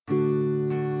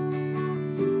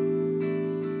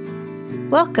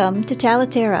Welcome to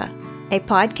Talaterra, a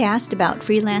podcast about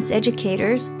freelance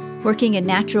educators working in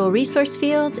natural resource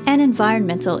fields and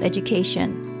environmental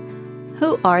education.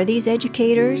 Who are these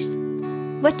educators?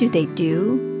 What do they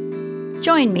do?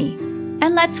 Join me,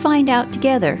 and let's find out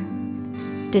together.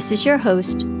 This is your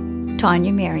host,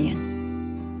 Tanya Marion.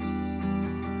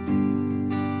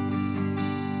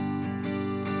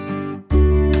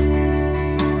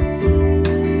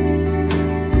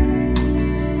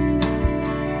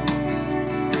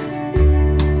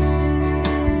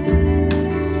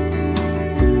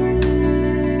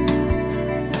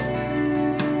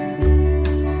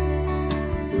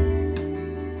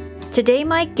 Today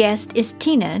my guest is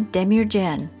Tina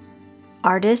Demirjian,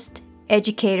 artist,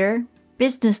 educator,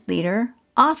 business leader,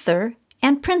 author,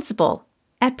 and principal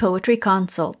at Poetry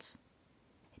Consults.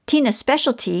 Tina's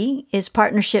specialty is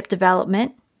partnership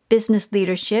development, business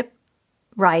leadership,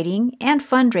 writing, and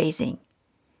fundraising.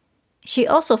 She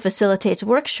also facilitates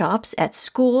workshops at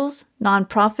schools,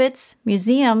 nonprofits,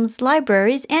 museums,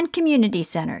 libraries, and community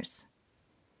centers.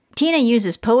 Tina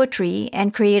uses poetry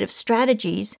and creative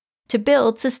strategies to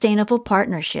build sustainable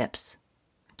partnerships,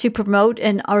 to promote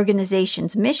an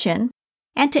organization's mission,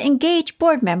 and to engage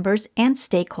board members and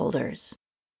stakeholders.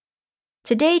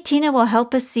 Today, Tina will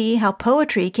help us see how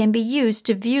poetry can be used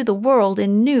to view the world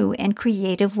in new and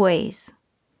creative ways.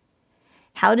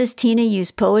 How does Tina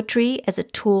use poetry as a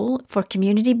tool for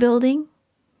community building?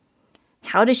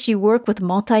 How does she work with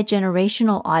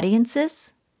multi-generational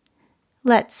audiences?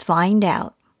 Let's find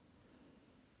out.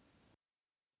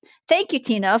 Thank you,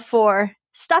 Tina, for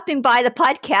stopping by the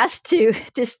podcast to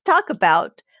just talk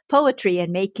about poetry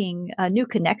and making new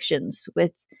connections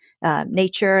with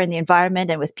nature and the environment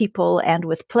and with people and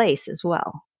with place as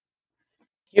well.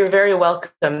 You're very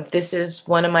welcome. This is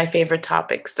one of my favorite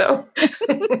topics. So,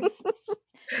 may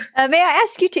I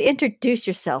ask you to introduce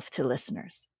yourself to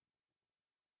listeners?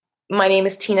 My name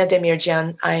is Tina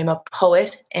Demirjian. I am a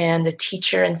poet and a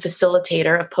teacher and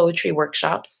facilitator of poetry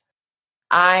workshops.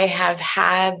 I have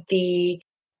had the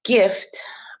gift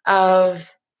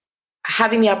of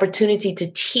having the opportunity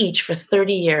to teach for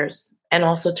 30 years and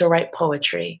also to write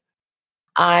poetry.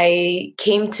 I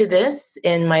came to this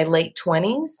in my late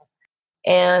 20s,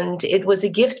 and it was a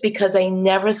gift because I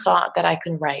never thought that I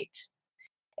could write.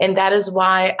 And that is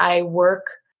why I work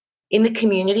in the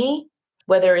community,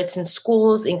 whether it's in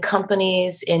schools, in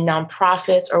companies, in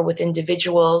nonprofits, or with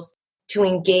individuals, to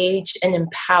engage and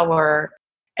empower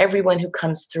everyone who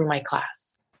comes through my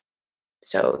class.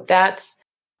 So that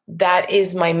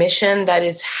is my mission. That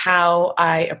is how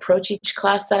I approach each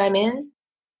class that I'm in.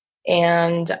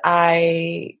 And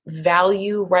I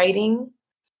value writing,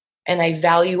 and I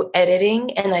value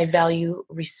editing, and I value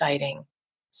reciting.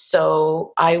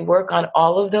 So I work on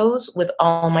all of those with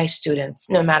all my students,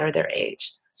 no matter their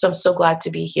age. So I'm so glad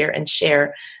to be here and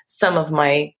share some of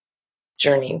my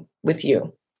journey with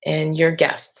you and your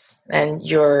guests and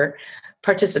your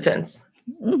participants.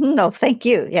 No, thank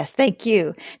you. Yes, thank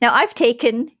you. Now,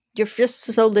 just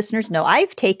so listeners know,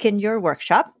 I've taken your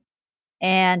workshop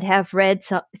and have read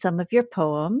some of your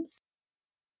poems.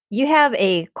 You have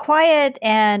a quiet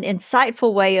and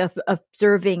insightful way of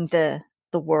observing the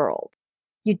world.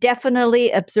 You definitely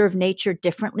observe nature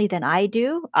differently than I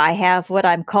do. I have what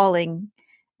I'm calling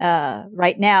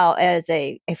right now as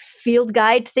a field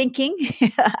guide thinking.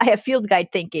 I have field guide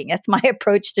thinking. That's my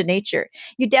approach to nature.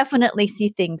 You definitely see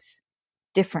things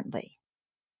differently.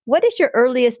 What is your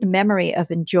earliest memory of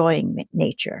enjoying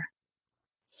nature?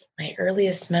 My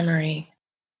earliest memory.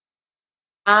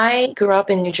 I grew up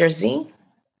in New Jersey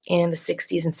in the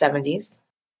 60s and 70s,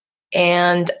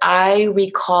 and I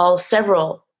recall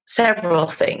several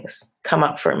things come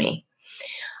up for me.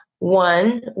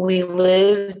 One, we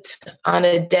lived on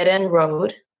a dead-end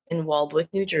road in Waldwick,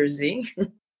 New Jersey,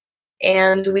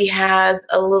 and we had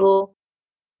a little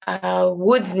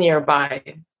woods nearby.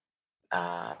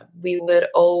 We would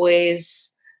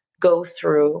always go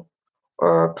through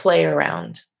or play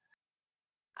around.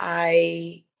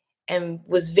 I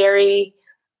was very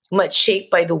much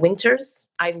shaped by the winters.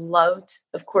 I loved,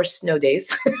 of course, snow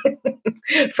days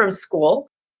from school.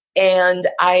 And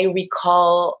I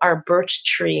recall our birch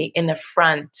tree in the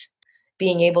front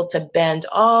being able to bend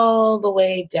all the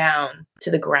way down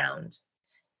to the ground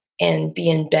and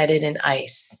be embedded in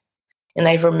ice. And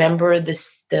I remember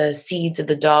the seeds of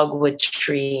the dogwood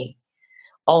tree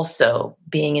also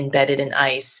being embedded in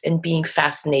ice and being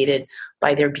fascinated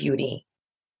by their beauty.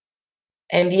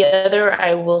 And the other,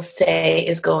 I will say,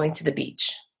 is going to the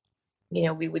beach. You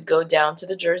know, we would go down to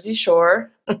the Jersey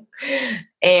Shore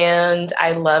and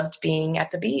I loved being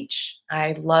at the beach.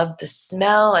 I loved the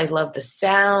smell. I loved the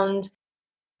sound.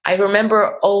 I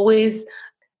remember always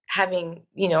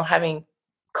having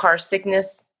car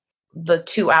sickness the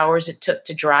 2 hours it took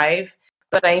to drive.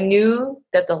 But I knew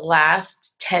that the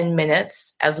last 10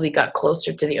 minutes, as we got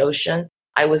closer to the ocean,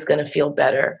 I was going to feel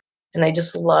better. And I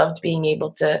just loved being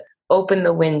able to open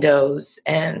the windows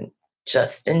and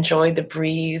just enjoy the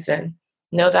breeze and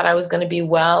know that I was going to be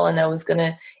well and I was going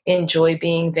to enjoy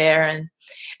being there. And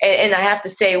I have to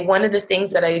say, one of the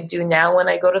things that I do now when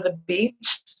I go to the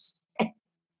beach,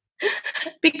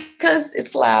 because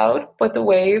it's loud, but the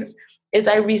waves, is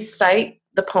I recite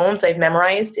the poems I've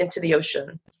memorized into the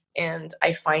ocean. And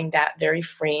I find that very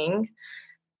freeing.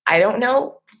 I don't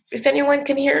know if anyone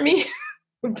can hear me,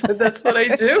 but that's what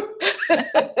I do.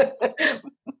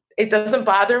 It doesn't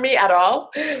bother me at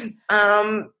all.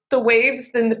 The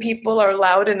waves and the people are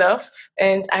loud enough.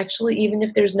 And actually, even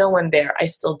if there's no one there, I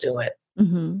still do it.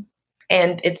 Mm-hmm.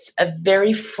 And it's a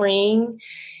very freeing,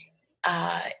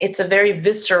 it's a very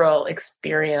visceral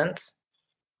experience.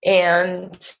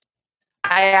 And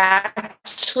I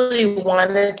actually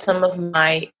wanted some of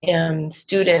my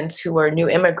students who are new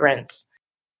immigrants,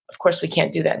 of course we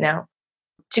can't do that now,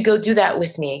 to go do that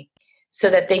with me so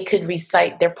that they could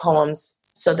recite their poems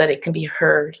so that it can be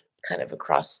heard kind of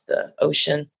across the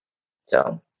ocean.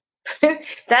 So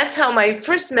that's how my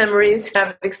first memories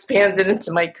have expanded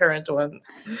into my current ones.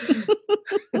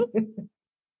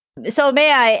 So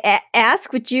may I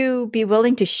ask, would you be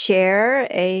willing to share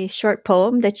a short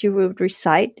poem that you would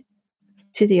recite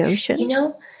to the ocean?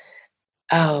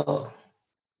 Oh.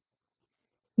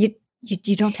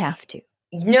 You don't have to.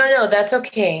 No, that's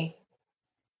okay.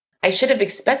 I should have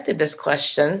expected this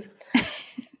question.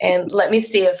 And let me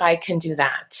see if I can do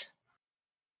that.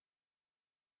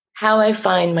 How I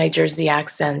find my Jersey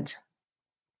accent.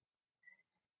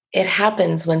 It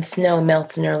happens when snow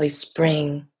melts in early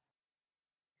spring.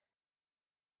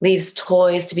 Leaves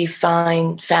toys to be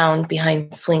found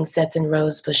behind swing sets and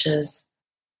rose bushes.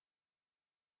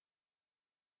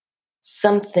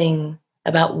 Something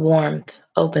about warmth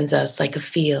opens us like a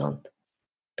field,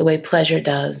 the way pleasure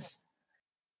does.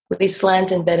 We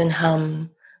slant in bed and hum,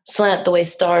 slant the way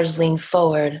stars lean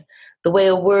forward, the way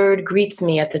a word greets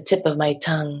me at the tip of my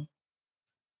tongue.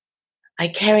 I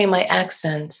carry my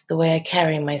accent the way I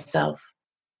carry myself.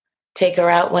 Take her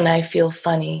out when I feel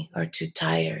funny or too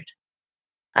tired.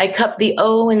 I cup the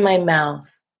O in my mouth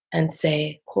and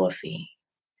say coffee,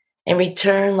 and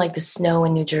return like the snow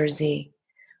in New Jersey,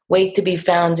 wait to be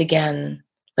found again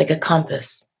like a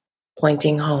compass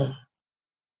pointing home.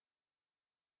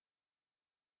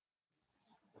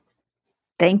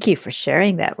 Thank you for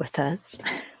sharing that with us.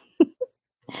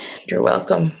 You're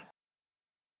welcome.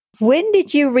 When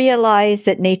did you realize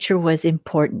that nature was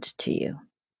important to you?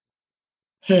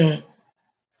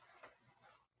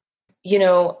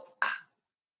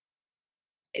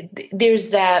 There's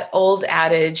that old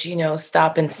adage,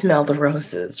 stop and smell the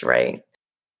roses, right?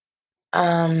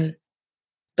 But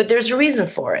there's a reason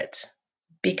for it,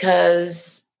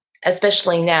 because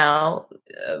especially now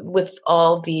with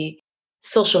all the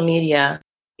social media,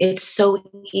 it's so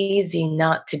easy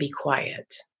not to be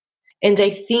quiet. And I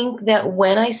think that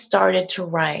when I started to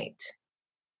write,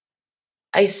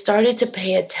 I started to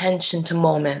pay attention to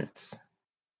moments.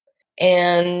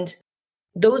 And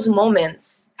those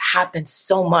moments happen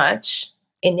so much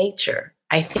in nature.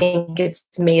 I think it's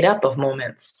made up of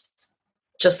moments,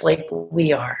 just like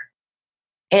we are.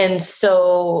 And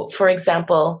so, for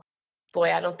example,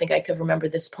 boy, I don't think I could remember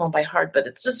this poem by heart, but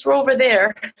it's just over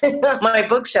there on my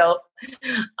bookshelf.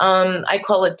 I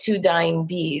call it Two Dying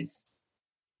Bees.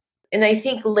 And I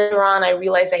think later on, I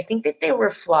realized I think that they were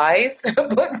flies,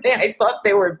 but I thought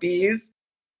they were bees.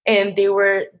 And they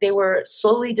were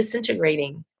slowly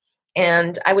disintegrating.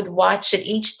 And I would watch it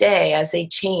each day as they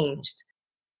changed.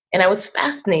 And I was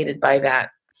fascinated by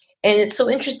that. And it's so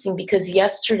interesting because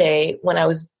yesterday, when I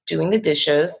was doing the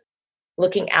dishes,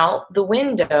 looking out the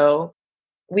window,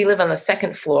 we live on the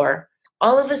second floor,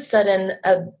 all of a sudden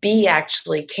a bee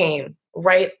actually came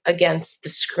right against the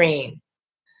screen,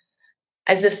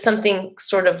 as if something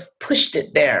sort of pushed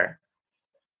it there.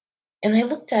 And I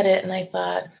looked at it and I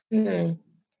thought,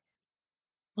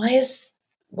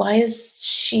 why is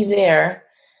she there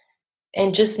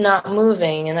and just not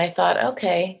moving? And I thought,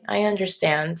 okay, I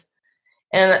understand.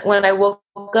 And when I woke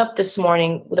up this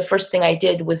morning, the first thing I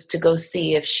did was to go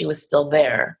see if she was still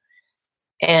there.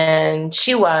 And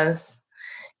she was.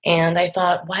 And I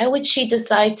thought, why would she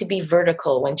decide to be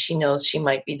vertical when she knows she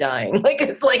might be dying?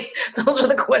 It's like, those are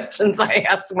the questions I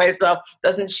ask myself.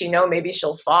 Doesn't she know maybe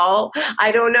she'll fall?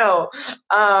 I don't know.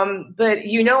 But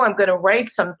I'm going to write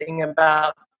something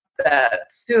about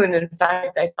that soon. In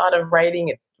fact, I thought of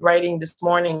writing this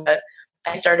morning, but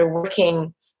I started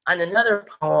working on another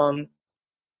poem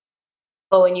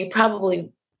Oh, and you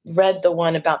probably read the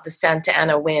one about the Santa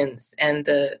Ana winds and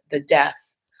the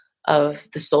death of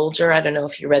the soldier. I don't know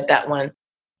if you read that one.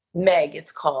 Meg,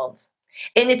 it's called.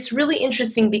 And it's really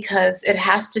interesting because it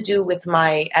has to do with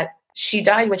she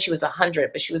died when she was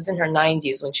 100, but she was in her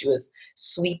 90s when she was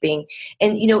sweeping.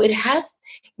 And, it has,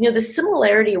 the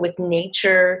similarity with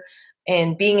nature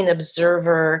and being an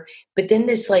observer, but then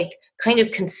this like kind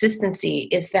of consistency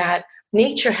is that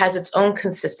nature has its own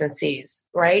consistencies,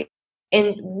 right?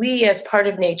 And we as part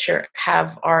of nature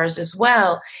have ours as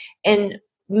well. And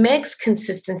Meg's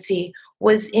consistency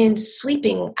was in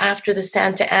sweeping after the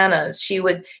Santa Anas. She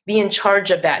would be in charge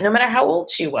of that, no matter how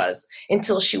old she was,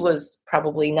 until she was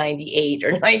probably 98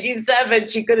 or 97.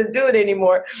 She couldn't do it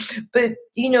anymore. But,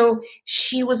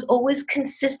 she was always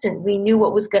consistent. We knew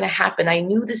what was going to happen. I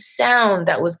knew the sound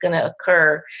that was going to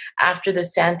occur after the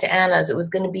Santa Anas. It was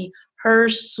going to be her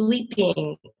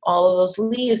sweeping all of those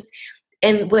leaves.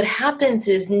 And what happens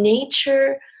is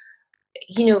nature,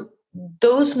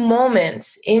 those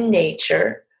moments in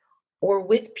nature or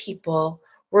with people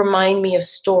remind me of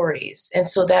stories. And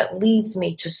so that leads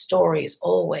me to stories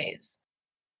always.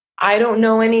 I don't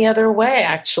know any other way,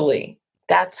 actually.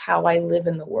 That's how I live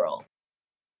in the world.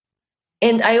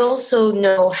 And I also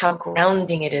know how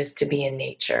grounding it is to be in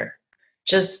nature,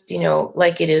 just,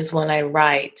 like it is when I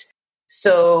write.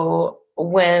 So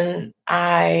when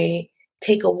I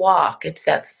take a walk, it's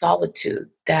that solitude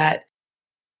that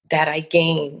I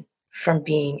gain from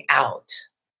being out.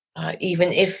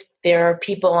 Even if there are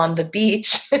people on the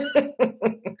beach,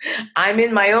 I'm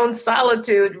in my own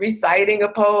solitude reciting a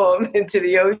poem into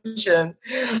the ocean.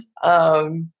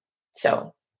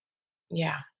 So,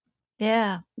 yeah.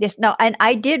 Yeah. Yes. No, and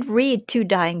I did read Two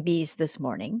Dying Bees this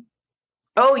morning.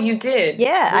 Oh, you did?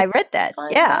 Yeah, I read that.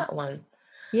 Yeah. That one.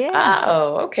 Yeah.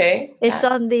 Oh, okay. It's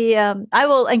on the, I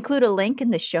will include a link in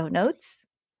the show notes.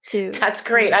 That's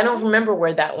great. I don't remember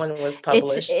where that one was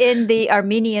published. It's in the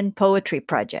Armenian Poetry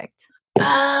Project.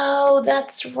 Oh,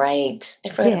 that's right. I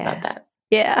forgot about that.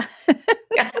 Yeah.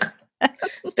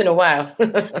 It's been a while.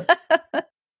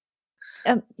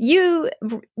 You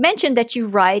mentioned that you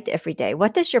write every day.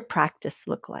 What does your practice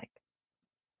look like?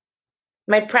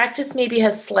 My practice maybe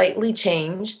has slightly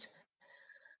changed.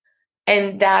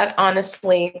 And that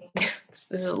honestly,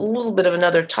 this is a little bit of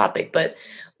another topic, but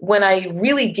when I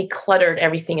really decluttered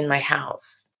everything in my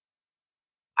house,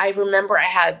 I remember I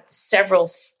had several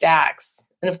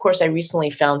stacks. And of course, I recently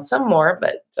found some more,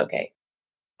 but it's okay.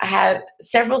 I had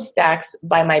several stacks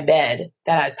by my bed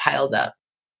that I'd piled up.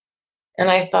 And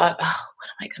I thought, oh, when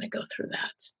am I going to go through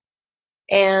that?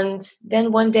 And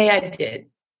then one day I did.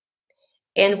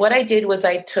 And what I did was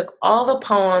I took all the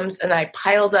poems and I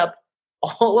piled up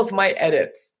all of my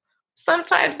edits.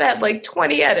 Sometimes I had like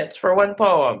 20 edits for one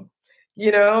poem,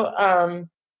 So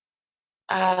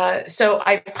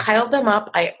I piled them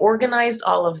up. I organized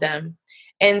all of them.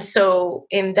 And so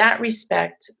in that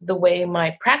respect, the way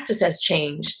my practice has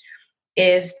changed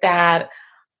is that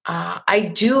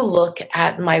I do look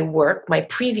at my work, my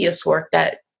previous work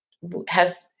that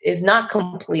is not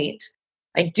complete.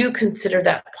 I do consider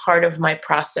that part of my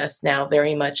process now,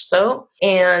 very much so.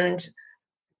 And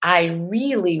I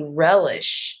really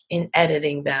relish in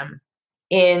editing them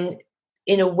in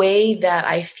a way that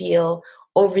I feel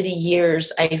over the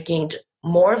years I've gained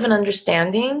more of an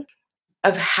understanding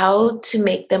of how to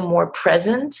make them more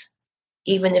present,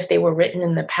 even if they were written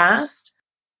in the past.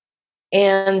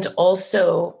 And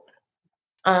also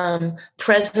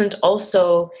present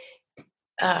also,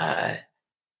 how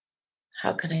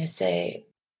can I say,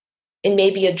 in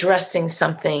maybe addressing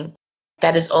something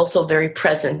that is also very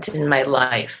present in my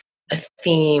life, a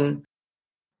theme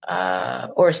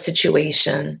or a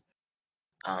situation.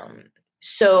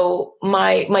 So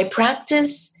my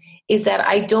practice is that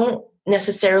I don't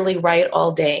necessarily write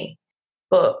all day,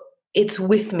 but it's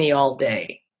with me all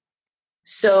day.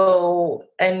 So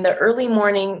in the early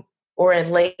morning or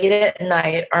late at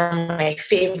night are my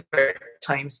favorite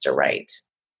times to write.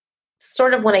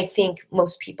 Sort of when I think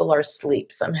most people are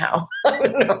asleep somehow. I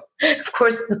don't know. Of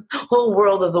course, the whole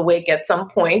world is awake at some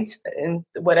point in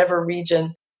whatever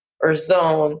region or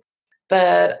zone.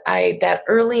 But that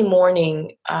early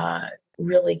morning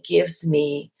really gives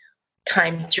me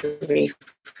time to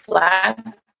reflect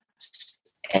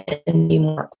and be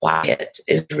more quiet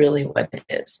is really what it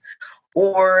is.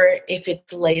 Or if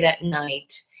it's late at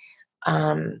night,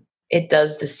 it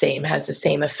does the same, has the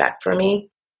same effect for me.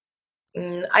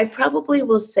 I probably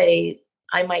will say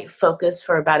I might focus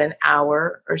for about an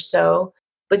hour or so,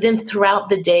 but then throughout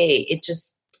the day, it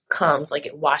just comes like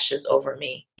it washes over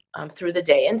me through the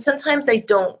day. And sometimes I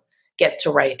don't get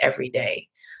to write every day.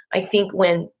 I think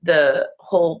when the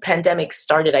whole pandemic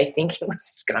started, I think it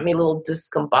was got me a little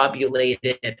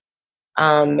discombobulated.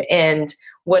 And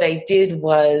what I did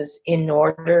was, in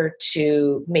order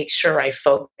to make sure I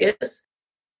focus,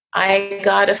 I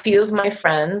got a few of my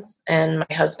friends, and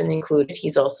my husband included.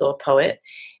 He's also a poet,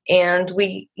 and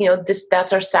we,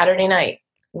 that's our Saturday night.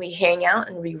 We hang out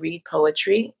and we read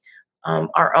poetry,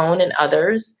 our own and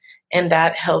others, and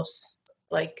that helps.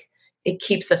 Like, it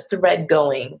keeps a thread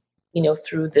going,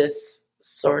 through this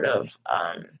sort of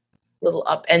little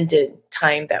upended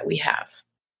time that we have.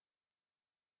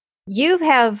 You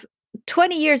have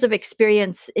 20 years of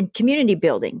experience in community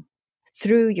building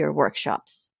through your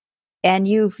workshops, and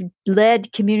you've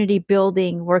led community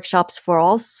building workshops for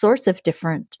all sorts of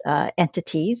different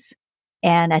entities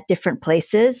and at different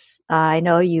places. I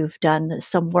know you've done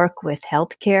some work with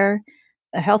healthcare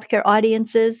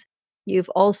audiences. You've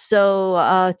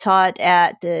also taught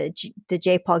at the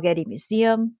J. Paul Getty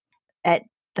Museum, at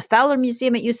the Fowler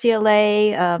Museum at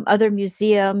UCLA, other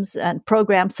museums and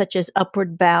programs such as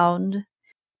Upward Bound.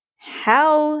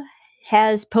 How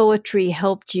has poetry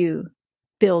helped you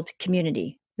build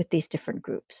community with these different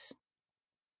groups?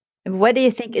 And what do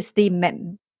you think is I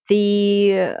don't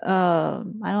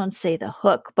want to say the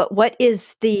hook, but what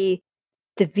is the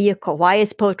vehicle? Why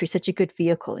is poetry such a good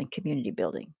vehicle in community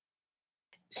building?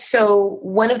 So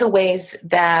one of the ways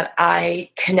that I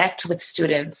connect with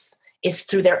students is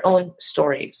through their own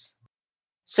stories.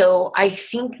 So I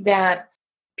think that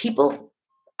people,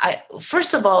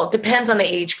 first of all, depends on the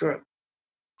age group.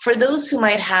 For those who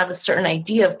might have a certain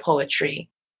idea of poetry,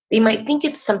 they might think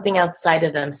it's something outside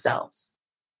of themselves.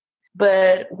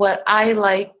 But what I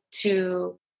like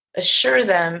to assure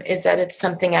them is that it's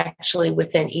something actually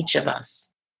within each of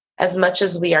us. As much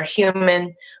as we are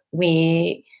human,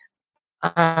 we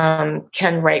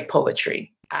can write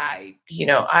poetry. I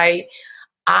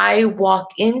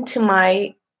walk into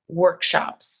my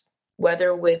workshops,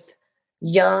 whether with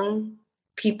young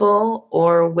people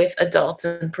or with adults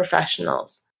and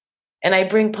professionals, and I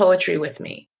bring poetry with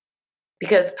me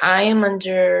because I am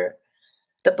under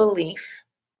the belief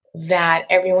that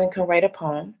everyone can write a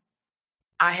poem.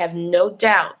 I have no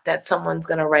doubt that someone's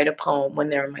going to write a poem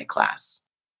when they're in my class.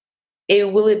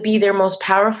 Will it be their most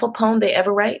powerful poem they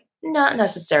ever write? Not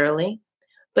necessarily,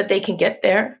 but they can get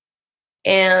there.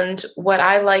 And what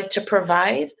I like to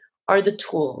provide are the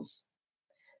tools.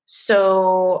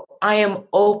 So I am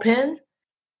open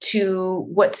to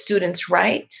what students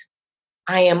write.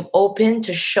 I am open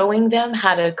to showing them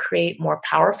how to create more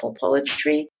powerful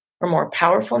poetry or more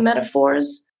powerful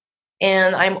metaphors.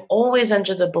 And I'm always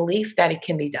under the belief that it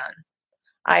can be done.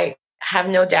 I have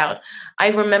no doubt. I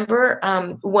remember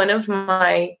one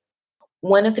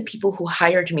of the people who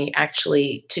hired me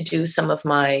actually to do some of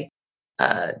my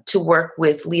to work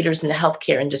with leaders in the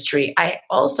healthcare industry. I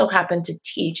also happened to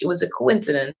teach, it was a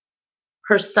coincidence,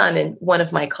 her son in one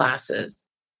of my classes.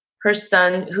 Her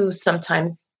son, who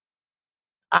sometimes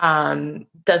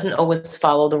doesn't always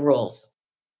follow the rules.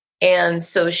 And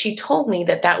so she told me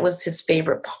that was his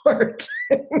favorite part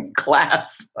in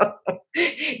class.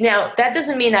 Now, that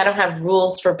doesn't mean I don't have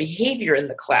rules for behavior in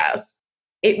the class.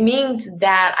 It means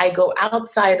that I go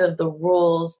outside of the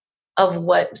rules of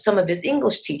what some of his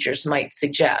English teachers might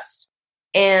suggest,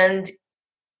 and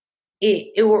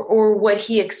or what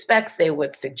he expects they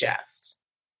would suggest.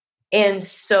 And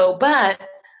so, but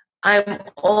I'm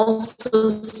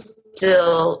also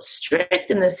still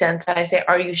strict in the sense that I say,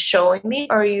 are you showing me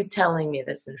or are you telling me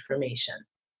this information?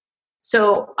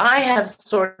 So I have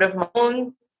sort of my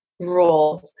own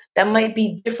rules that might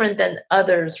be different than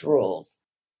others' rules.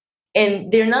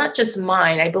 And they're not just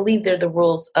mine. I believe they're the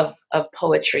rules of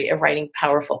poetry, of writing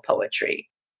powerful poetry.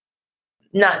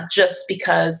 Not just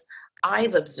because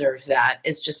I've observed that,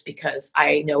 it's just because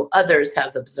I know others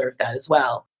have observed that as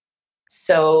well.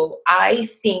 So I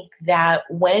think that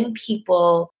when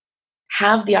people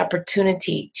have the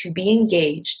opportunity to be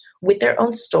engaged with their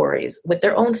own stories, with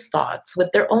their own thoughts,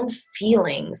 with their own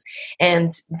feelings,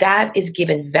 and that is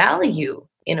given value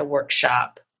in a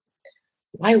workshop,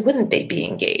 why wouldn't they be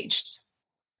engaged?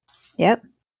 Yep.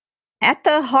 At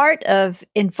the heart of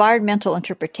environmental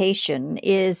interpretation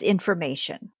is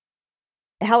information.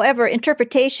 However,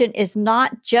 interpretation is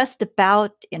not just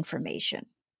about information.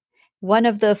 One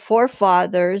of the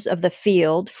forefathers of the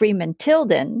field, Freeman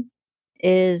Tilden,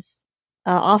 is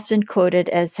often quoted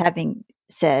as having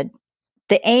said,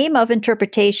 "The aim of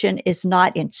interpretation is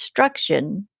not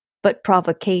instruction, but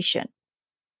provocation."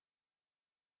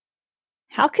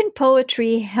 How can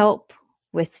poetry help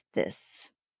with this?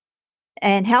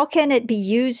 And how can it be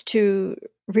used to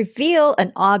reveal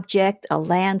an object, a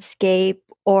landscape,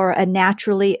 or a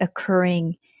naturally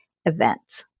occurring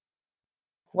event?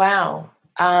 Wow.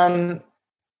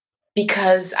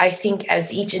 Because I think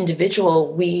as each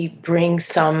individual, we bring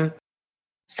something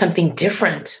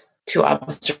different to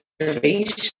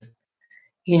observation.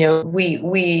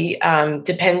 We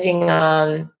depending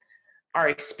on our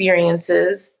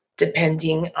experiences,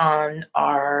 depending on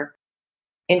our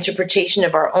interpretation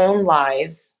of our own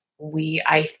lives, we,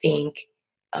 I think,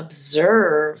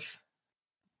 observe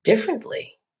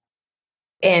differently.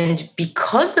 And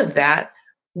because of that,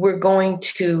 we're going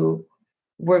to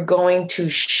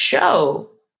show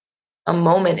a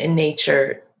moment in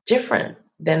nature different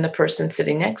than the person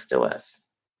sitting next to us.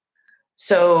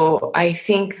 So I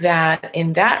think that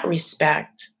in that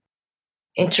respect,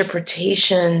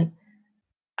 interpretation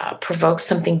provokes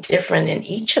something different in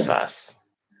each of us.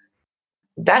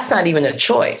 That's not even a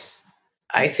choice.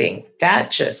 I think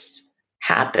that just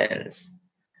happens.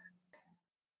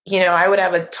 I would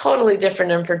have a totally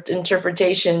different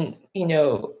interpretation,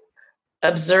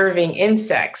 observing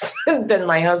insects than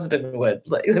my husband would.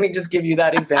 Let me just give you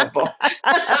that example.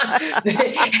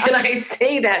 And I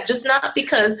say that just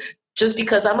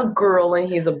because I'm a girl and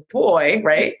he's a boy,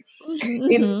 right?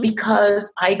 Mm-hmm. It's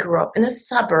because I grew up in a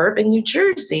suburb in New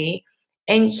Jersey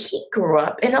and he grew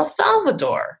up in El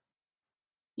Salvador,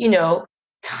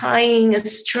 tying a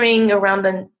string around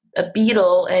a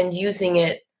beetle and using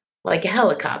it like a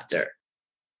helicopter.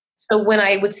 So when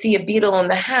I would see a beetle in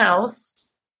the house,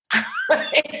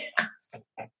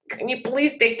 can you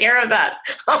please take care of that?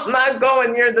 I'm not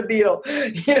going near the beetle,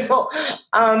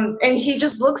 and he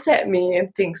just looks at me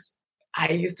and thinks, I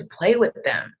used to play with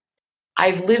them.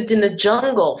 I've lived in the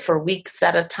jungle for weeks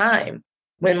at a time.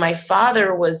 When my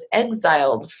father was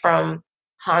exiled from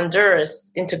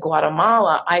Honduras into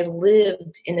Guatemala, I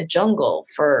lived in a jungle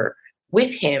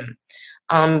with him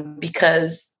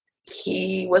because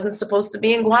he wasn't supposed to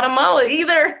be in Guatemala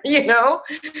either,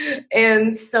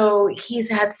 And so he's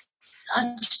had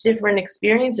such different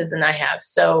experiences than I have.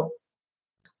 So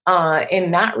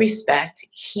in that respect,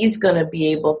 he's going to be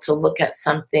able to look at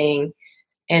something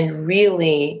and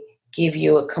really give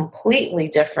you a completely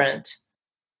different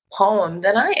poem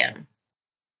than I am.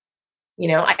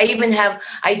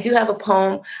 I do have a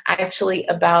poem actually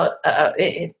about,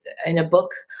 in a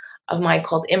book of mine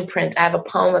called Imprint, I have a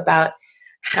poem about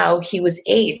how he was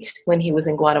 8 when he was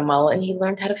in Guatemala and he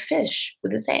learned how to fish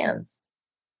with his hands.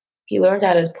 He learned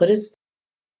how to put his,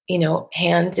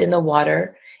 hand in the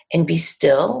water and be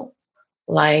still,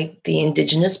 like the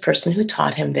indigenous person who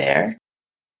taught him there,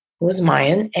 who was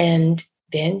Mayan. And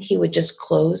then he would just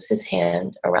close his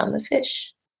hand around the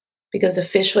fish because the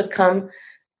fish would come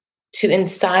to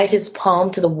inside his palm,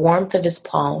 to the warmth of his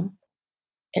palm.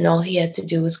 And all he had to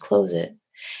do was close it.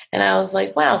 And I was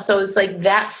like, wow. So it's like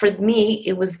that for me,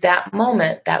 it was that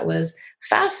moment that was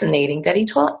fascinating that he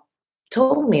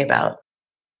told me about.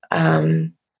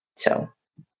 So.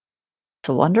 It's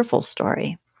a wonderful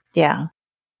story. Yeah.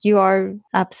 You are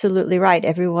absolutely right.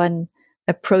 Everyone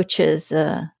approaches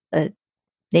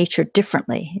nature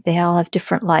differently. They all have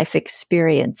different life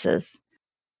experiences,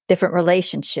 different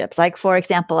relationships. Like, for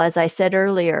example, as I said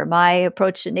earlier, my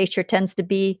approach to nature tends to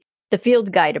be the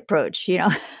field guide approach.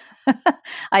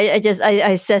 I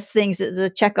assess things as a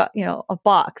check, a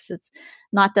box. It's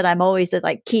not that I'm always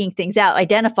like keying things out,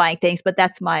 identifying things, but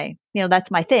that's my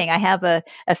thing. I have a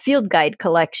field guide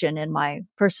collection in my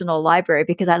personal library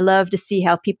because I love to see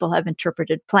how people have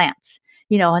interpreted plants,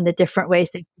 and the different ways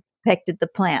they've depicted the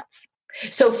plants.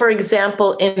 So, for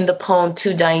example, in the poem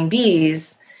Two Dying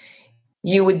Bees,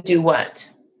 you would do what?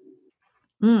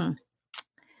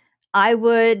 I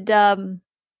would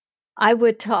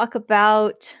talk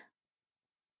about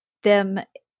them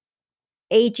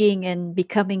aging and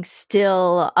becoming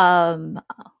still,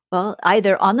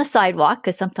 either on the sidewalk,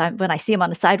 because sometimes when I see them on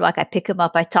the sidewalk, I pick them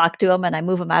up, I talk to them, and I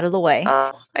move them out of the way.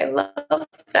 Oh, I love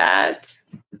that.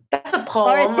 That's a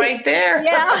poem right there.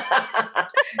 Yeah.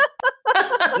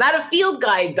 Not a field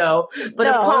guide, though, but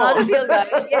a poem. Not a field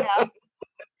guide, yeah.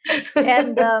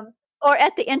 And or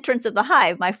at the entrance of the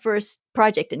hive. My first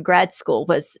project in grad school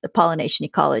was a pollination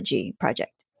ecology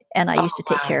project, and I used to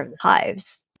take care of the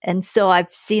hives. And so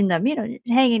I've seen them,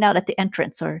 hanging out at the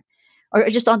entrance or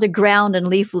just on the ground and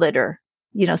leaf litter,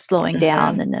 slowing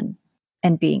down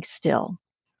and being still.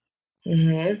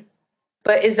 Mm-hmm.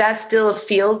 But is that still a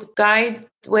field guide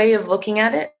way of looking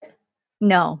at it?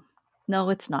 No,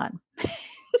 it's not.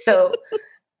 So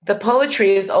the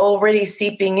poetry is already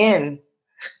seeping in.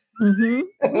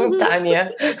 Mm-hmm.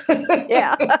 Tanya.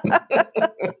 Yeah.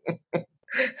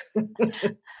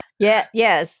 Yeah,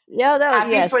 yes. Yeah, no,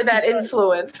 Happy yes. for that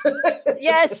influence.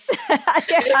 Yes.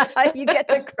 Yeah, you get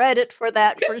the credit for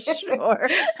that for sure.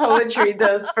 Poetry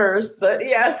does first, but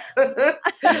yes,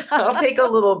 I'll take a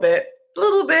little bit.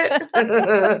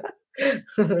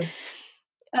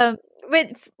 Um,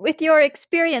 with your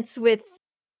experience with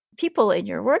people in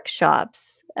your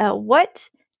workshops, what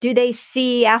do they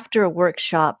see after a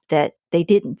workshop that they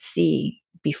didn't see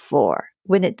before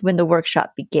when the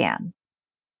workshop began?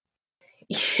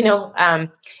 You know,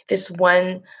 this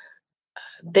one,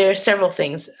 there are several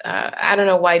things. I don't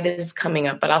know why this is coming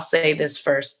up, but I'll say this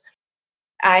first.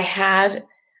 I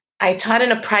taught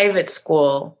in a private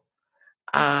school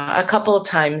a couple of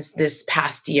times this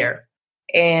past year.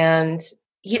 And,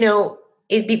 you know,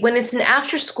 when it's an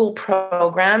after school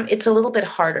program, it's a little bit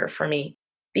harder for me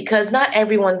because not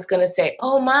everyone's going to say,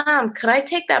 "Oh, mom, could I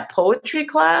take that poetry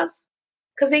class?"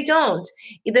 Because they don't.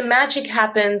 The magic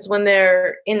happens when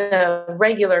they're in a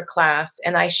regular class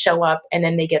and I show up and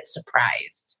then they get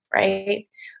surprised, right?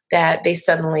 That they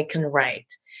suddenly can write.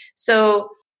 So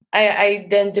I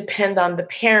then depend on the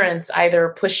parents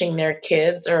either pushing their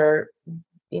kids or,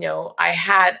 you know, I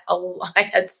had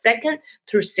second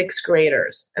through sixth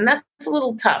graders, and that's a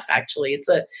little tough actually. It's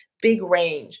a big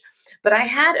range, but I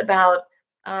had about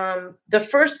the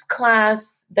first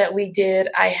class that we did,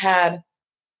 I had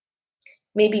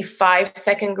maybe 5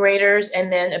 second graders,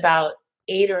 and then about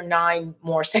 8 or 9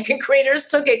 more second graders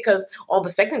took it because all the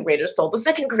second graders told the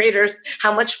second graders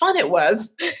how much fun it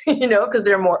was, you know, because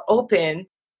they're more open.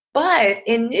 But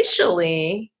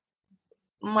initially,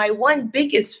 my one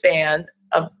biggest fan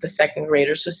of the second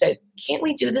graders who said, "Can't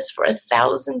we do this for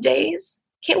 1,000 days?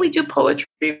 Can't we do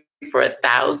poetry for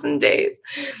 1,000 days?"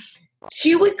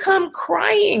 She would come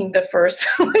crying the first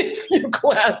few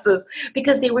classes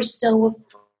because they were so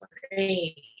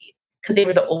afraid, because they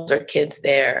were the older kids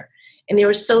there. And they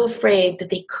were so afraid that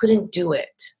they couldn't do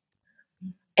it.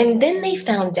 And then they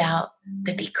found out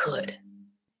that they could.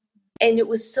 And it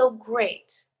was so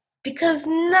great because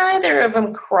neither of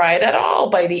them cried at all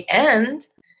by the end.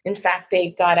 In fact,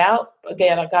 they got up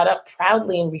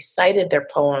proudly and recited their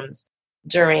poems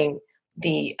during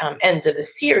the end of the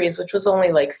series, which was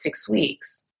only like 6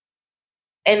 weeks.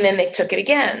 And then they took it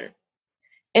again.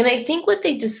 And I think what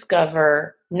they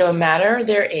discover, no matter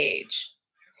their age,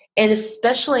 and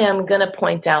especially I'm going to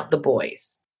point out the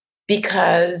boys,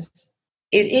 because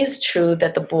it is true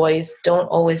that the boys don't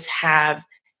always have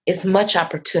as much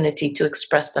opportunity to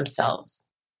express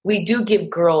themselves. We do give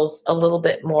girls a little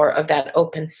bit more of that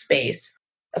open space.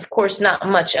 Of course, not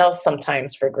much else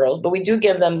sometimes for girls, but we do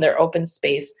give them their open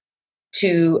space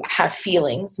to have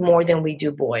feelings more than we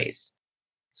do boys.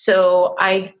 So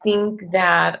I think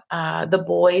that the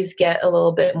boys get a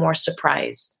little bit more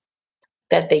surprised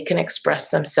that they can express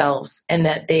themselves and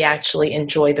that they actually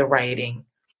enjoy the writing.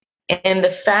 And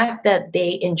the fact that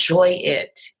they enjoy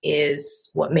it is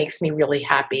what makes me really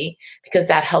happy, because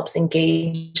that helps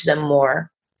engage them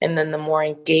more. And then the more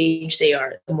engaged they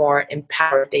are, the more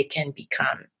empowered they can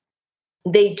become.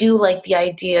 They do like the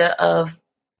idea of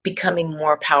becoming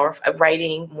more powerful, of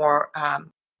writing more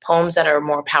poems that are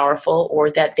more powerful, or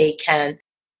that they can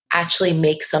actually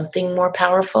make something more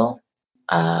powerful.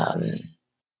 And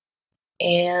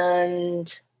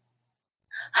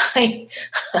I,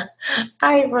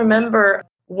 I remember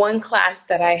one class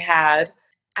that I had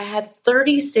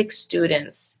 36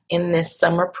 students in this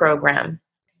summer program.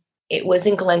 It was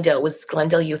in Glendale. It was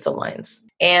Glendale Youth Alliance.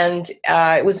 And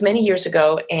it was many years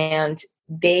ago, and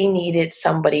they needed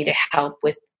somebody to help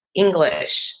with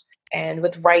English and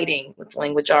with writing, with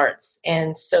language arts.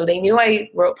 And so they knew I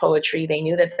wrote poetry. They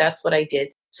knew that that's what I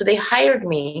did. So they hired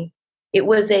me. It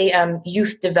was a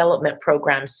youth development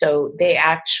program. So they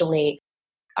actually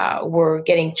were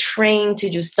getting trained to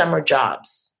do summer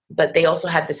jobs, but they also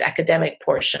had this academic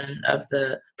portion of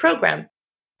the program.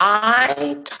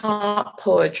 I taught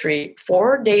poetry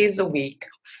 4 days a week,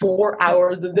 4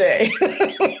 hours a day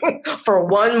for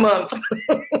 1 month.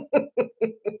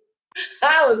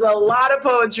 That was a lot of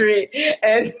poetry.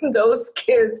 And those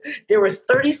kids, there were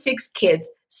 36 kids,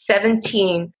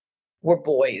 17 were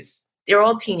boys. They're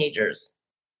all teenagers.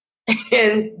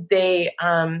 And they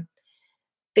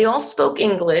all spoke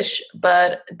English,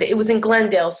 but it was in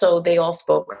Glendale, so they all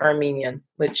spoke Armenian,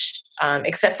 which,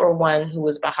 except for one who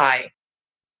was Baha'i.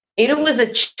 It was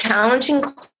a challenging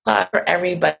class for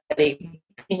everybody.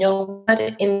 You know what?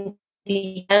 In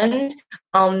the end,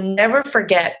 I'll never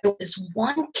forget this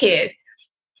one kid.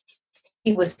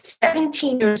 He was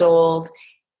 17 years old.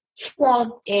 He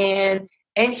walked in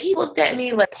and he looked at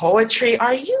me like, "Poetry?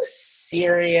 Are you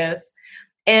serious?"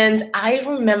 And I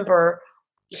remember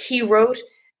he wrote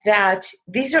that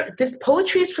this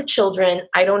poetry is for children.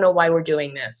 I don't know why we're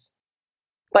doing this.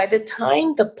 By the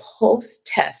time the post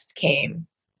test came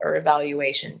or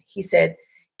evaluation, he said,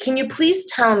 "Can you please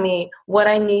tell me what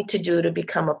I need to do to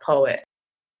become a poet?"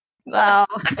 Wow.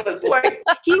 I was like,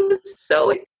 he was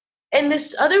so, and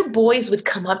this other boys would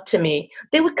come up to me.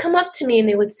 They would come up to me and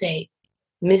they would say,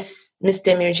 Miss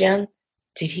Demirjian,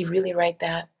 did he really write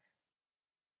that?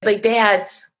 Like they had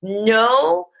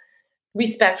no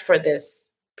respect for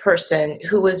this person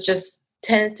who was just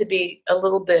tended to be a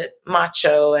little bit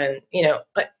macho and,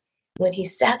 but when he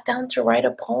sat down to write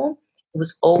a poem, it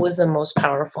was always the most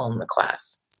powerful in the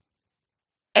class.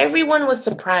 Everyone was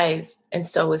surprised, and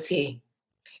so was he.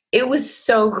 It was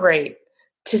so great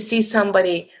to see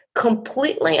somebody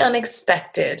completely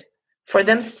unexpected for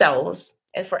themselves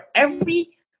and for the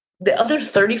other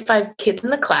 35 kids in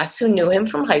the class who knew him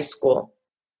from high school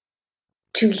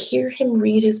to hear him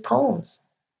read his poems.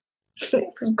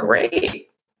 It was great.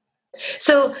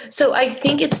 So I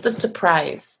think it's the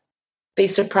surprise. They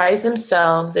surprise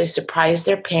themselves. They surprise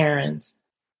their parents.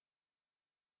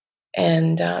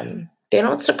 And they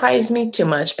don't surprise me too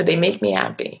much, but they make me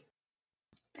happy.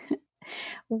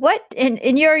 What,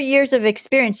 in your years of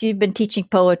experience, you've been teaching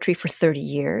poetry for 30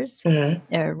 years,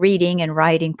 reading and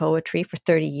writing poetry for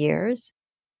 30 years.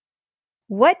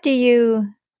 What do you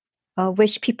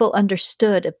wish people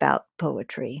understood about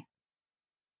poetry?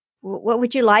 What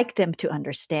would you like them to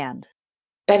understand?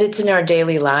 That it's in our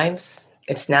daily lives.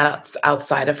 It's not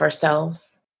outside of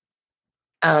ourselves.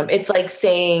 It's like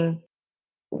saying,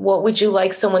 what would you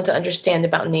like someone to understand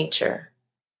about nature?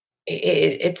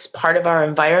 It's part of our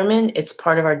environment. It's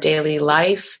part of our daily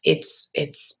life. It's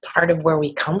part of where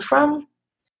we come from.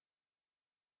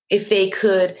 If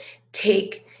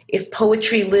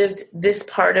poetry lived this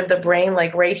part of the brain,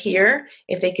 like right here,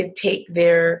 if they could take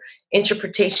their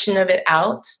interpretation of it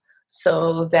out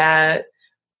so that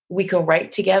we can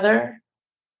write together,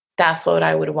 that's what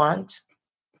I would want.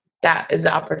 That is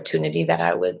the opportunity that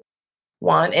I would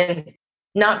want. And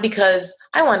not because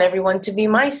I want everyone to be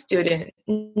my student.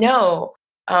 No.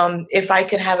 If I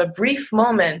could have a brief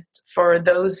moment for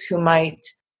those who might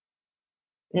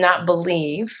not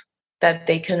believe that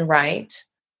they can write,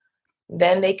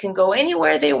 then they can go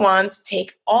anywhere they want,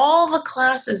 take all the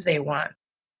classes they want.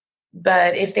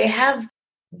 But if they have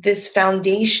this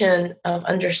foundation of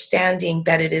understanding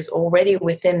that it is already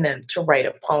within them to write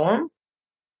a poem,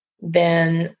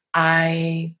 then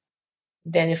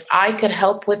if I could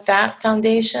help with that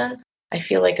foundation, I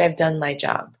feel like I've done my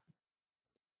job.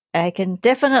 I can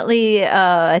definitely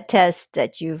attest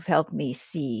that you've helped me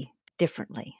see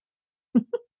differently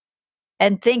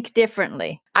and think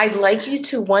differently. I'd like you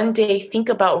to one day think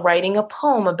about writing a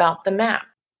poem about the map.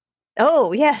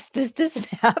 Oh, yes, this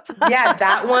map. Yeah,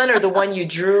 that one, or the one you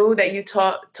drew that you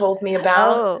told me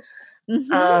about. Oh.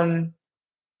 Mm-hmm.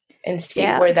 And see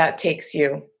where that takes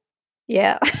you.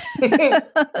 Yeah.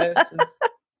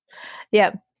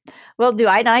 Yeah. Well,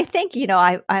 I think,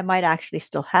 I might actually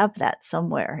still have that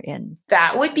somewhere in.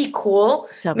 That would be cool.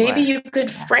 Somewhere. Maybe you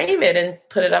could frame it and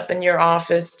put it up in your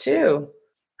office too.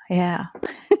 Yeah.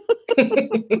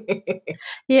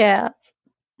 Yeah.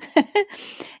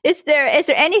 Is there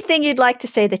anything you'd like to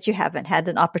say that you haven't had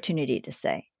an opportunity to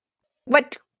say?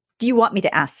 What do you want me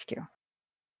to ask you?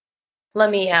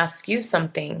 Let me ask you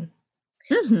something.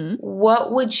 Mm-hmm.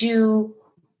 What would you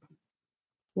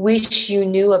wish you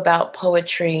knew about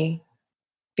poetry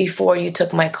before you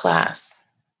took my class?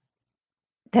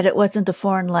 That it wasn't a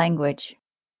foreign language.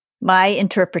 My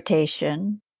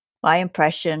interpretation, my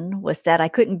impression was that I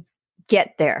couldn't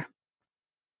get there.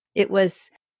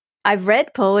 I've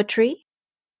read poetry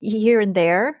here and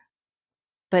there,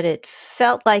 but it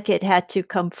felt like it had to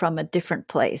come from a different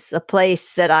place, a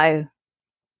place that I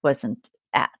wasn't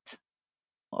at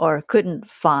or couldn't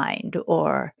find,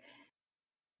 but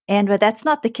that's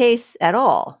not the case at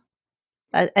all,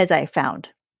 as I found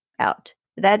out.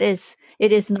 It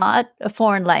is not a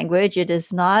foreign language.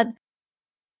 It's not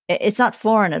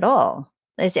foreign at all.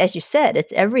 As you said,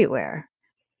 it's everywhere.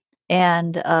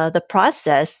 And the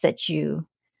process that you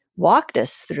walked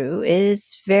us through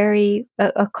is very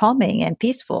calming and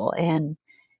peaceful, and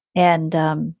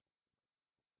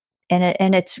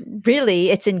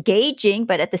it's engaging.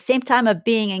 But at the same time of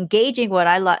being engaging, what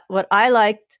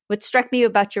struck me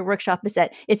about your workshop is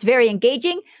that it's very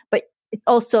engaging, but it's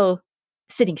also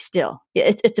sitting still.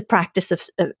 It's a practice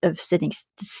of sitting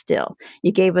still.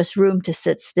 You gave us room to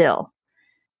sit still.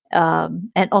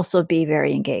 And also be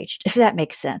very engaged, if that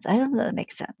makes sense. I don't know if that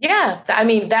makes sense. Yeah, I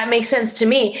mean, that makes sense to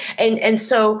me. And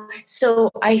so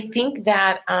I think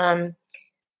that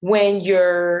when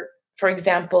you're, for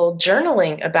example,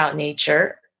 journaling about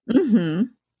nature, mm-hmm.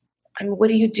 I mean, what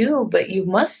do you do? But you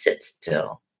must sit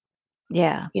still.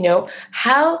 Yeah.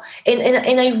 How,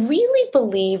 and I really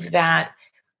believe that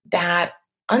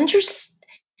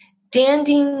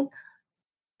understanding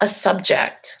a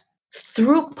subject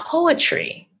through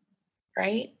poetry,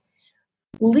 right,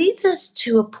 leads us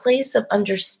to a place of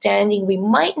understanding we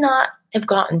might not have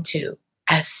gotten to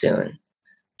as soon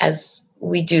as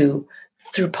we do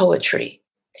through poetry.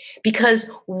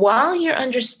 Because while you're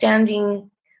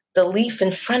understanding the leaf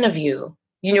in front of you,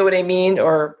 you know what I mean?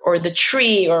 Or the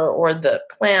tree or the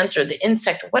plant or the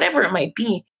insect, whatever it might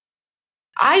be,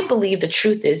 I believe the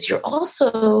truth is you're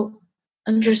also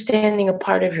understanding a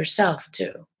part of yourself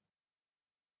too.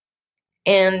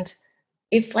 And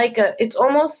it's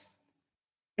almost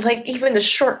like even a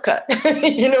shortcut,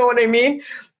 you know what I mean?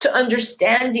 To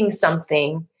understanding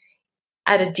something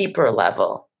at a deeper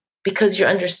level because you're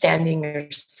understanding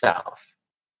yourself.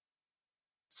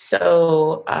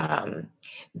 So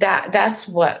that's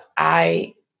what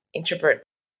I interpret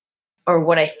or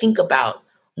what I think about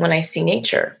when I see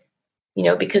nature,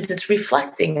 because it's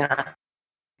reflecting a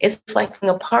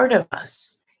part of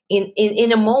us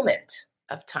in a moment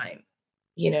of time,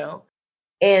 you know.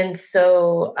 And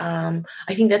so I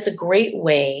think that's a great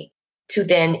way to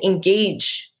then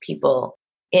engage people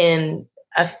in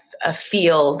a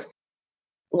field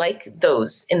like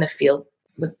those in the field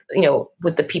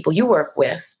with the people you work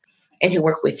with and who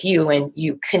work with you and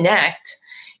you connect.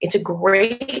 It's a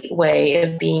great way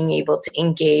of being able to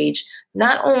engage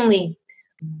not only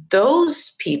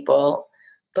those people,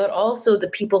 but also the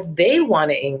people they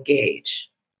want to engage,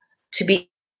 to be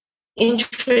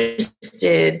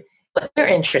interested what they're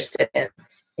interested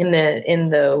in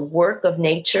the work of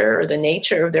nature or the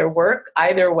nature of their work.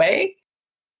 Either way,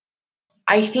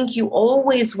 I think you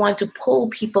always want to pull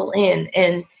people in,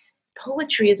 and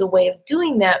poetry is a way of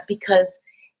doing that because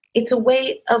it's a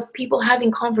way of people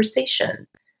having conversation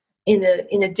in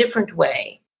a different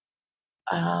way.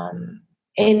 And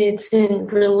it's in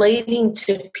relating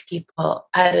to people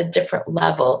at a different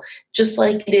level, just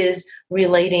like it is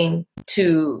relating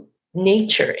to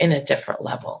nature in a different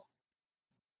level.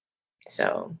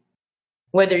 So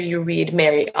whether you read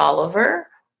Mary Oliver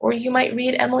or you might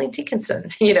read Emily Dickinson,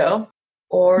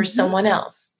 or someone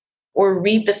else, or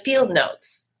read the field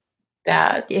notes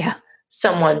that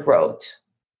someone wrote,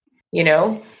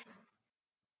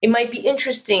 it might be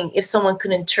interesting if someone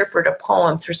could interpret a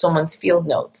poem through someone's field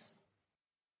notes.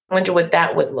 I wonder what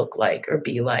that would look like or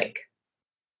be like.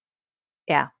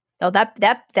 Yeah. Oh,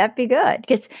 that'd be good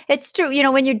because it's true.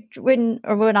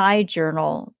 When I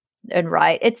journal and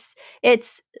write, it's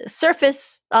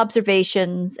surface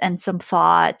observations and some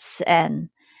thoughts and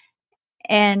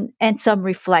some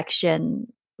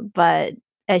reflection. But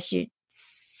as you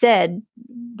said,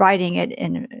 writing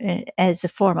it as a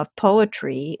form of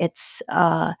poetry, it's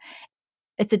a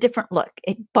different look.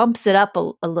 It bumps it up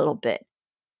a little bit.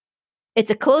 It's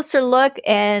a closer look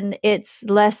and it's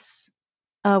less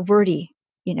wordy,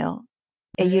 and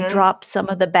you drop some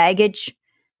of the baggage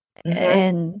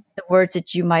and the words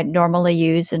that you might normally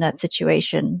use in that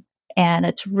situation. And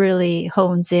it really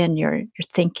hones in your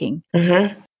thinking.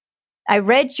 I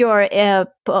read your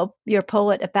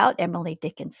poet about Emily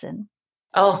Dickinson.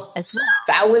 Oh, as well.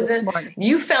 That wasn't.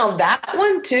 You found that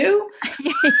one too?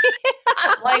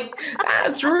 Like,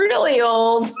 that's really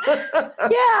old.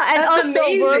 Yeah, and that's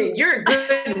amazing. You're a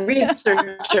good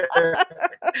researcher.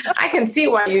 I can see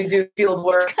why you do field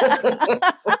work.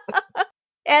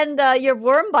 And your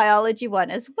worm biology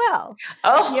one as well.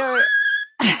 Oh,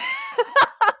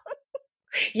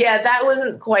 yeah, that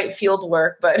wasn't quite field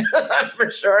work, but for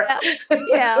sure.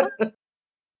 Yeah.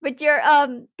 But your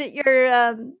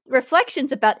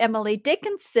reflections about Emily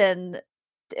Dickinson,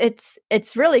 it's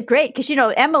really great because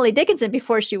Emily Dickinson,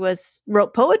 before she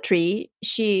wrote poetry,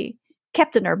 she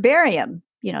kept an herbarium.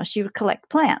 She would collect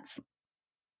plants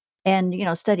and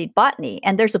studied botany.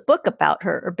 And there's a book about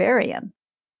her herbarium.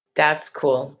 That's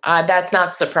cool. That's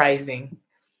not surprising.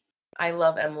 I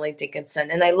love Emily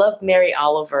Dickinson and I love Mary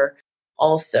Oliver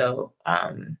also.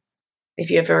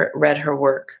 If you ever read her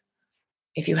work,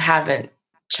 if you haven't,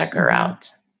 check her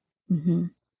out.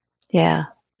 Yeah.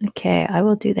 Okay. I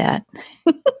will do that.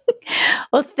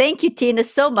 Well, thank you, Tina,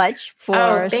 so much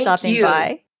for stopping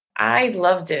by. I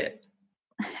loved it.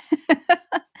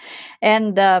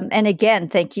 And again,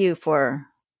 thank you for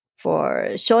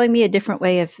showing me a different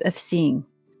way of seeing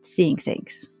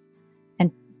things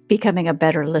and becoming a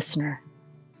better listener.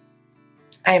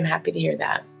 I am happy to hear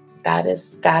that.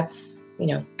 That's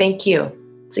thank you.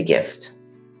 It's a gift.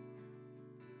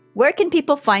 Where can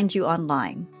people find you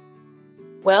online?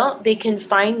 Well, they can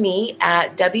find me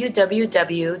at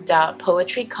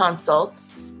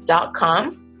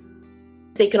www.poetryconsults.com.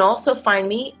 they can also find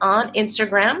me on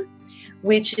Instagram,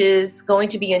 which is going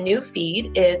to be a new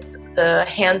feed. The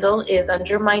handle is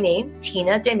under my name,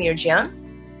 Tina Demirjian.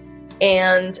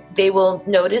 And they will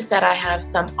notice that I have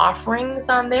some offerings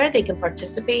on there they can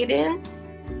participate in.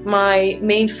 My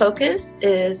main focus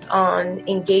is on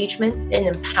engagement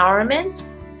and empowerment,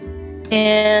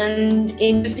 and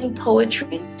in using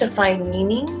poetry to find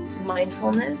meaning,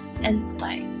 mindfulness, and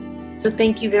play. So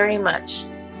thank you very much.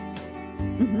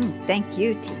 Thank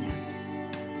you, Tina.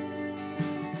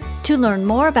 To learn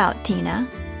more about Tina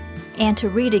and to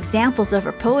read examples of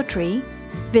her poetry,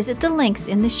 visit the links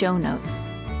in the show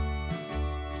notes.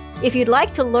 If you'd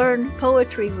like to learn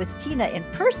poetry with Tina in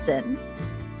person,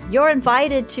 you're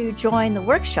invited to join the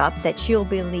workshop that she'll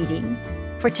be leading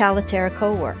for Talaterra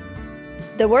Co-work.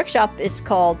 The workshop is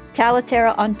called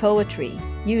Talaterra on Poetry.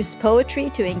 Use poetry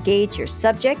to engage your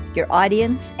subject, your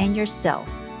audience, and yourself.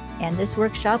 And this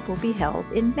workshop will be held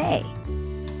in May.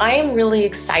 I am really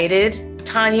excited,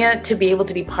 Tanya, to be able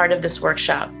to be part of this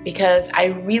workshop because I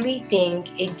really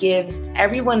think it gives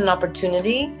everyone an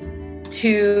opportunity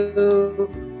to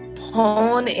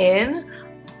hone in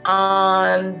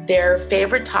on their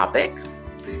favorite topic.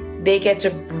 They get to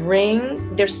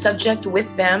bring their subject with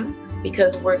them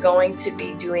because we're going to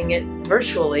be doing it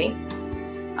virtually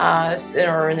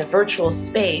or in a virtual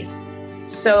space.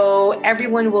 So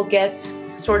everyone will get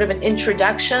sort of an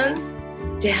introduction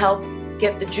to help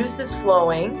get the juices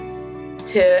flowing,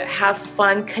 to have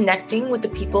fun connecting with the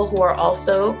people who are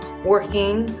also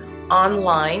working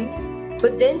online,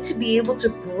 but then to be able to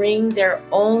bring their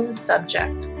own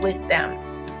subject with them,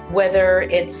 whether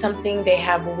it's something they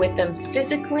have with them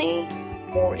physically,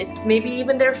 or it's maybe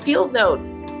even their field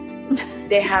notes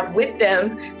they have with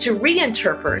them to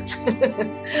reinterpret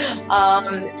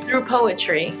through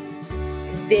poetry.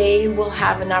 They will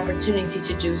have an opportunity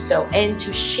to do so and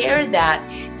to share that,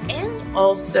 and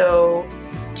also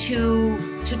to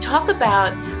talk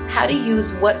about how to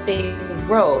use what they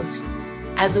wrote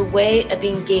as a way of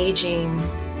engaging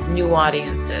new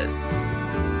audiences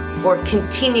or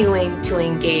continuing to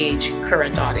engage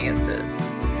current audiences.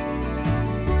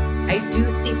 I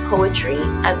do see poetry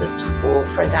as a tool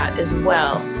for that as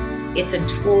well. It's a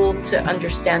tool to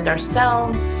understand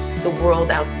ourselves, the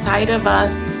world outside of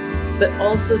us, but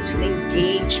also to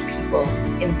engage people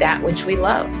in that which we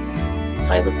love.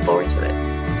 So I look forward to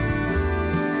it.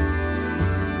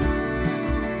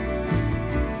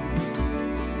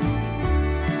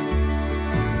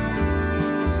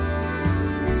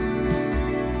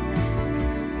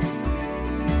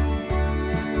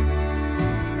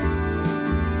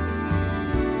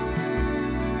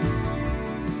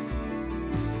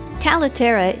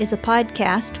 Talaterra is a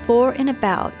podcast for and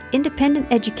about independent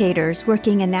educators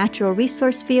working in natural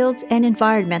resource fields and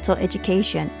environmental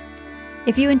education.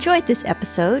 If you enjoyed this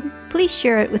episode, please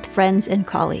share it with friends and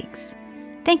colleagues.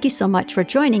 Thank you so much for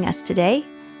joining us today.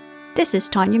 This is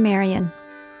Tanya Marion.